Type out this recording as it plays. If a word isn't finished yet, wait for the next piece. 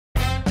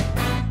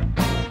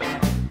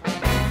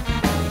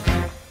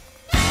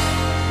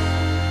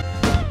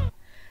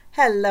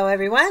Hello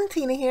everyone,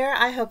 Tina here.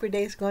 I hope your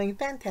day is going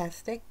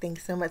fantastic.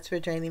 Thanks so much for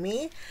joining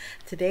me.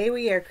 Today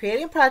we are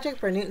creating a project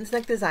for Newton's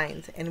Nook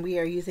Designs, and we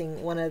are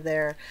using one of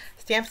their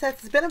stamp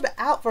sets. It's been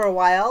out for a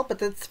while,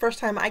 but it's the first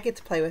time I get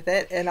to play with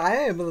it, and I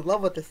am in love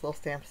with this little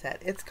stamp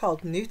set. It's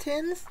called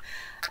Newton's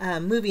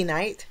Movie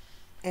Night,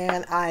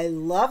 and I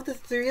love the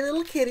three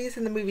little kitties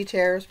in the movie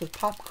chairs with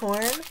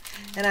popcorn,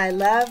 and I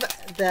love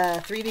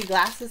the 3D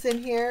glasses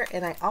in here,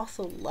 and I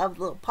also love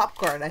the little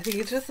popcorn. I think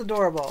it's just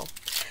adorable.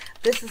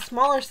 This is a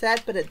smaller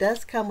set, but it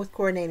does come with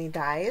coordinating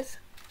dies.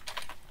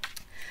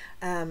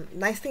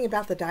 Nice thing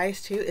about the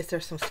dies too is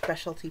there's some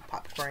specialty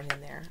popcorn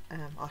in there.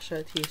 I'll show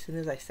it to you as soon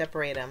as I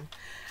separate them.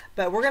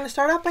 But we're going to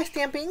start off by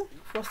stamping.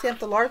 We'll stamp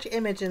the large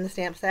image in the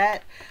stamp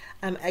set.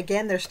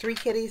 Again, there's three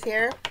kitties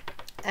here,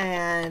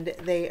 and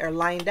they are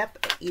lined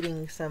up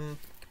eating some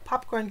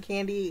popcorn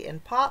candy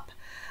and pop.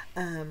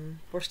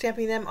 We're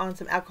stamping them on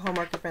some alcohol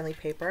marker friendly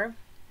paper,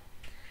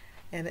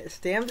 and it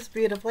stamps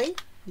beautifully.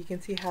 You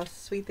can see how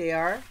sweet they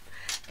are.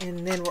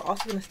 And then we're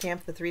also going to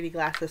stamp the 3D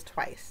glasses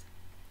twice.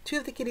 Two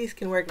of the kitties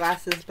can wear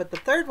glasses, but the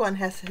third one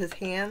has his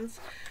hands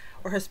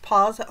or his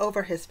paws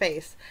over his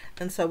face,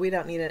 and so we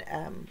don't need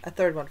a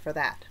third one for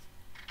that.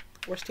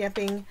 We're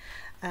stamping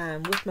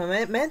with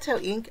Memento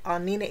ink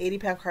on Nina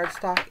 80-pound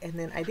cardstock, and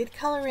then I did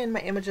color in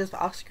my images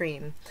off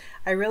screen.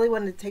 I really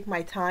wanted to take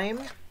my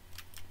time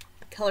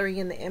coloring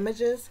in the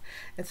images,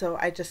 and so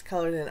I just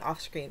colored in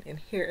off screen, and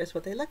here is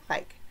what they look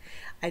like.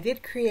 I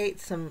did create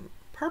some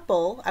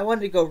purple. I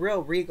wanted to go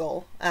real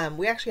regal.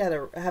 We actually had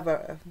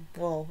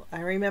I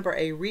remember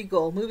a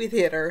Regal movie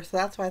theater, so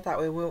that's why I thought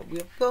we'll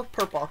go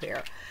purple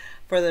here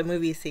for the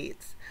movie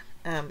seats.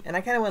 And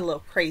I kind of went a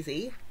little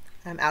crazy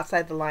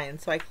outside the line,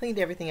 so I cleaned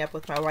everything up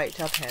with my white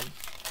gel pen.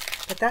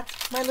 But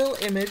that's my little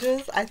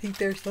images. I think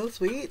they're so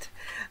sweet.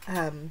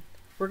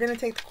 We're going to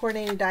take the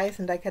coordinating dies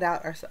and die cut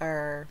out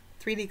our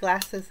 3D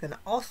glasses and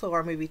also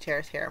our movie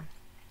chairs here.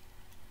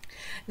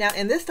 Now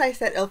in this die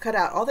set, it'll cut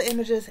out all the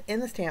images in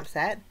the stamp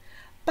set,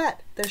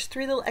 but there's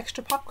three little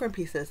extra popcorn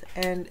pieces,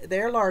 and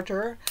they're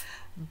larger,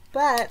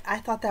 but I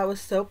thought that was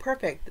so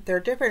perfect.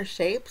 They're different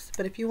shapes,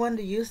 but if you wanted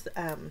to use,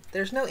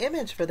 there's no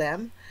image for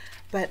them,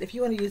 but if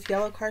you want to use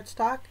yellow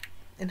cardstock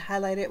and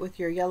highlight it with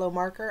your yellow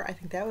marker, I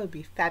think that would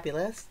be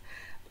fabulous.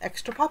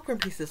 Extra popcorn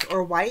pieces,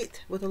 or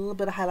white with a little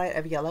bit of highlight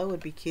of yellow would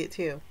be cute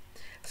too.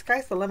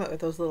 Sky's the limit with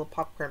those little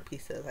popcorn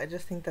pieces. I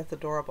just think that's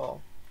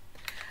adorable.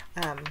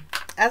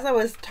 As I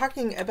was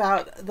talking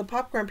about the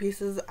popcorn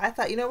pieces, I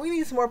thought, you know, we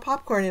need some more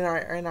popcorn in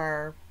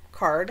our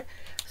card.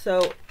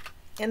 So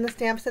in the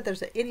stamp set,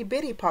 there's an itty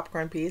bitty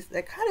popcorn piece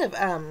that kind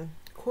of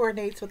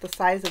coordinates with the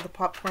size of the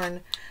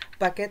popcorn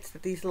buckets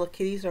that these little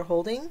kitties are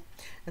holding.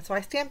 And so I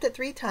stamped it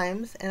 3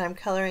 times, and I'm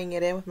coloring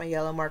it in with my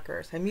yellow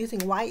markers. I'm using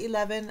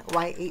Y11,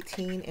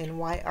 Y18, and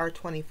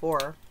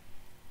YR24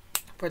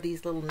 for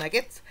these little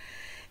nuggets.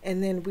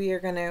 And then we are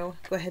going to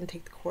go ahead and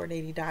take the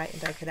coordinating die and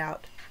die cut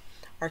out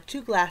our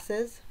 2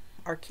 glasses,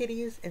 our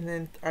kitties, and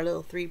then our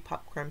little 3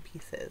 popcorn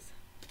pieces.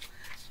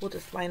 We'll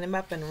just line them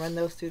up and run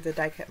those through the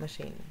die cut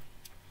machine.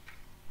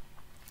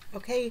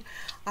 Okay,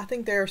 I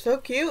think they're so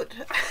cute.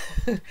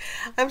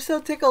 I'm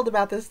so tickled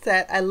about this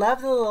set. I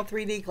love the little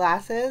 3D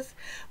glasses.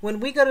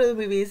 When we go to the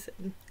movies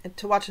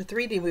to watch a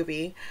 3D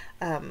movie,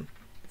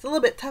 it's a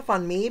little bit tough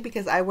on me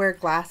because I wear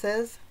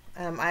glasses.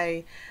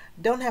 I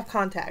don't have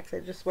contacts, I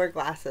just wear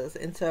glasses,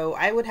 and so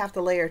I would have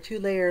to layer 2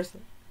 layers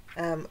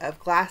of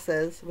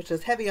glasses, which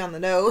is heavy on the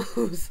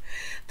nose,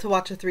 to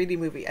watch a 3D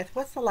movie.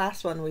 What's the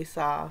last one we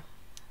saw?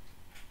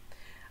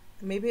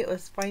 Maybe it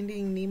was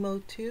Finding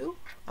Nemo 2?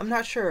 I'm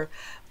not sure,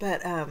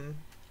 but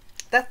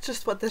that's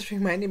just what this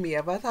reminded me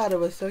of. I thought it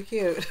was so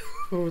cute.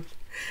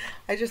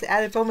 I just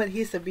added foam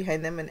adhesive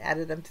behind them and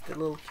added them to the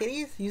little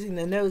kitties, using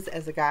the nose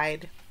as a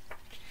guide.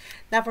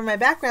 Now for my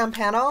background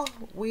panel,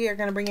 we are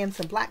going to bring in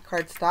some black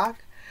cardstock.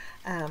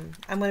 I'm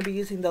going to be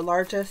using the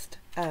largest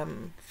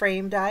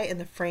frame die in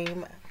the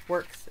Frame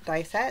Works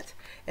die set.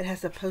 It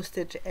has a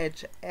postage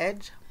edge,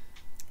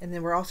 and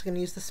then we're also going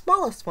to use the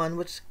smallest one,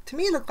 which to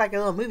me looked like a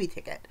little movie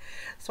ticket.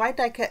 So I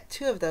die cut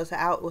 2 of those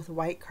out with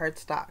white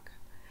cardstock.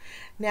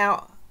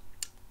 Now,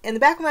 in the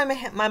back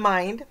of my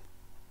mind,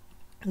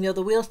 you know,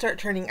 the wheels start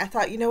turning. I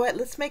thought, you know what,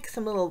 let's make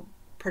some little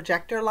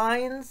projector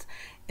lines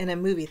in a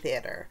movie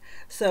theater.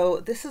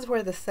 So this is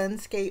where the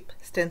Sunscape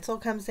stencil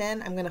comes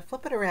in. I'm going to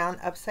flip it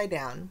around upside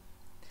down.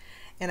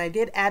 And I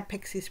did add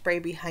pixie spray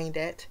behind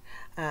it.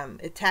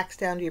 It tacks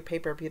down to your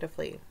paper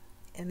beautifully.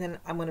 And then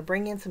I'm going to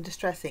bring in some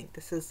distress ink.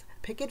 This is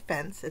Picket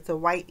Fence. It's a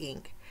white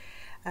ink.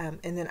 And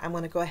then I'm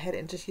going to go ahead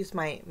and just use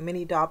my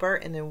mini dauber,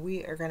 and then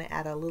we are going to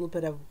add a little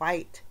bit of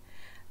white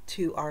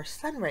to our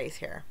sun rays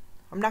here.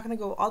 I'm not going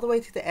to go all the way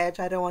to the edge.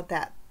 I don't want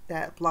that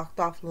blocked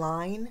off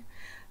line.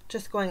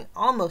 Just going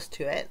almost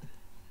to it.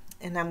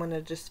 And I'm going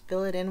to just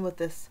fill it in with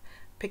this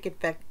Picket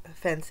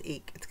Fence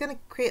ink. It's going to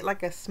create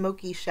like a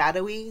smoky,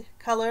 shadowy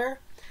color.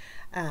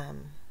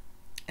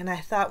 And I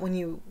thought when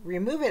you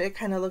remove it, it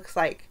kind of looks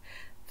like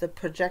the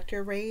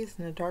projector rays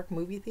in a dark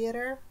movie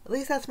theater. At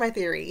least that's my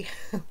theory.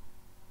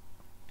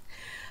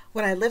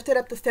 When I lifted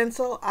up the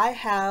stencil, I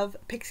have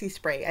pixie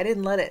spray. I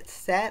didn't let it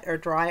set or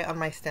dry on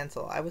my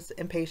stencil. I was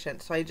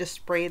impatient, so I just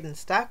sprayed and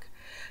stuck.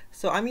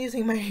 So I'm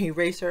using my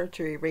eraser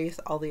to erase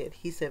all the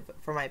adhesive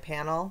for my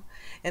panel,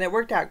 and it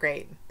worked out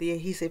great. The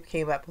adhesive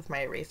came up with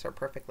my eraser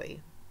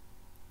perfectly.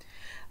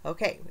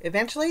 Okay,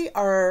 eventually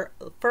our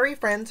furry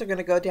friends are going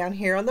to go down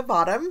here on the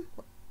bottom,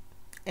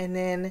 and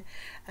then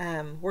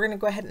we're going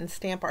to go ahead and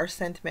stamp our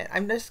sentiment.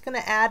 I'm just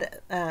going to add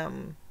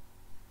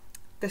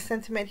the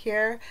sentiment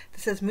here that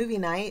says movie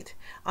night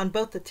on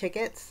both the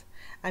tickets.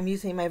 I'm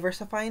using my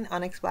VersaFine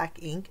Onyx Black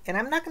ink, and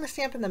I'm not going to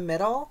stamp in the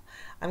middle.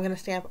 I'm going to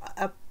stamp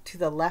up to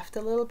the left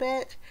a little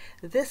bit.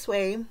 This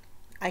way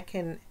I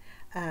can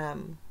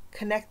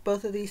connect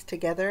both of these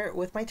together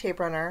with my tape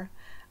runner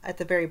at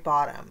the very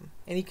bottom,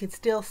 and you can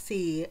still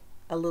see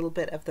a little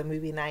bit of the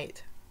movie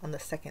night on the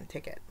second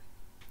ticket.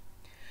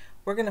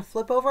 We're going to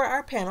flip over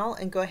our panel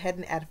and go ahead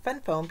and add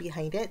fun foam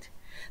behind it.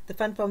 The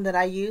fun foam that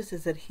I use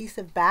is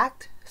adhesive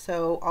backed,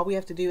 so all we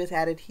have to do is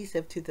add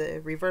adhesive to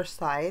the reverse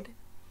side.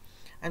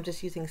 I'm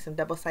just using some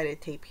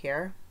double-sided tape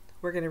here.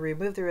 We're going to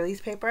remove the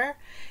release paper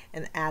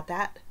and add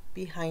that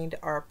behind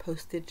our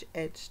postage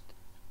etched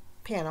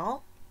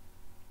panel.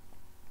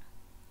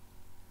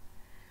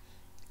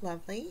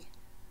 Lovely.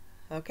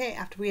 Okay,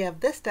 after we have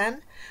this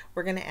done,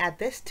 we're going to add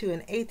this to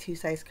an A2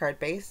 size card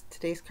base.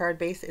 Today's card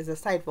base is a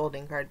side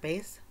folding card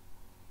base.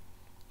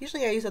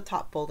 Usually I use a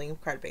top folding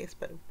card base,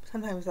 but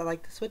sometimes I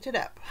like to switch it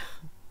up.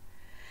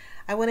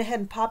 I went ahead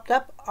and popped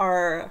up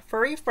our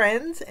furry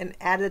friends and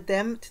added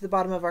them to the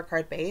bottom of our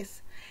card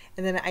base.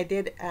 And then I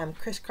did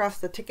crisscross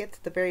the tickets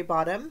at the very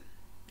bottom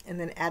and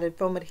then added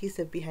foam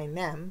adhesive behind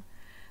them.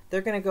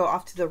 They're going to go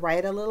off to the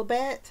right a little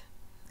bit.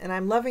 And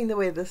I'm loving the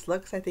way this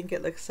looks. I think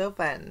it looks so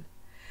fun.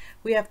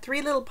 We have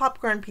 3 little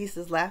popcorn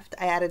pieces left.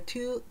 I added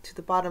 2 to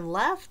the bottom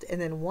left and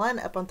then 1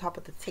 up on top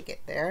of the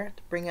ticket there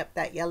to bring up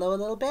that yellow a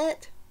little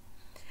bit.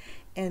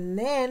 And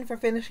then for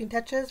finishing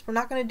touches, we're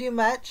not going to do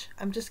much.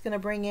 I'm just going to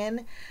bring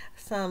in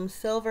some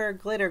silver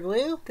glitter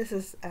glue. This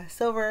is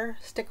Silver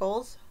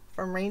Stickles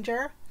from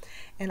Ranger.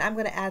 And I'm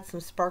going to add some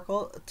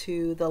sparkle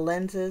to the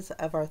lenses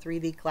of our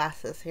 3D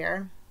glasses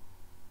here.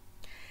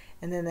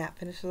 And then that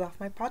finishes off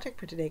my project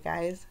for today,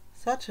 guys.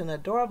 Such an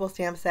adorable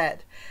stamp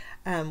set.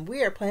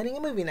 We are planning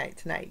a movie night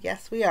tonight.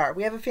 Yes, we are.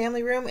 We have a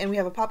family room and we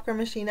have a popcorn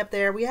machine up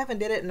there. We haven't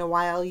did it in a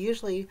while.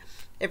 Usually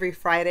every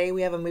Friday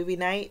we have a movie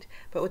night,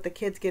 but with the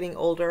kids getting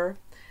older,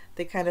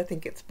 they kind of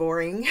think it's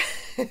boring.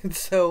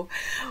 So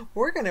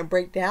we're going to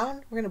break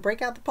out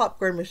the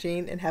popcorn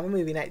machine and have a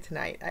movie night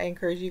tonight. I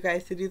encourage you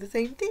guys to do the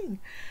same thing.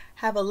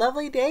 Have a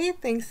lovely day.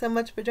 Thanks so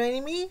much for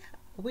joining me.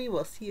 We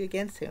will see you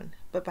again soon.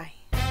 Bye-bye.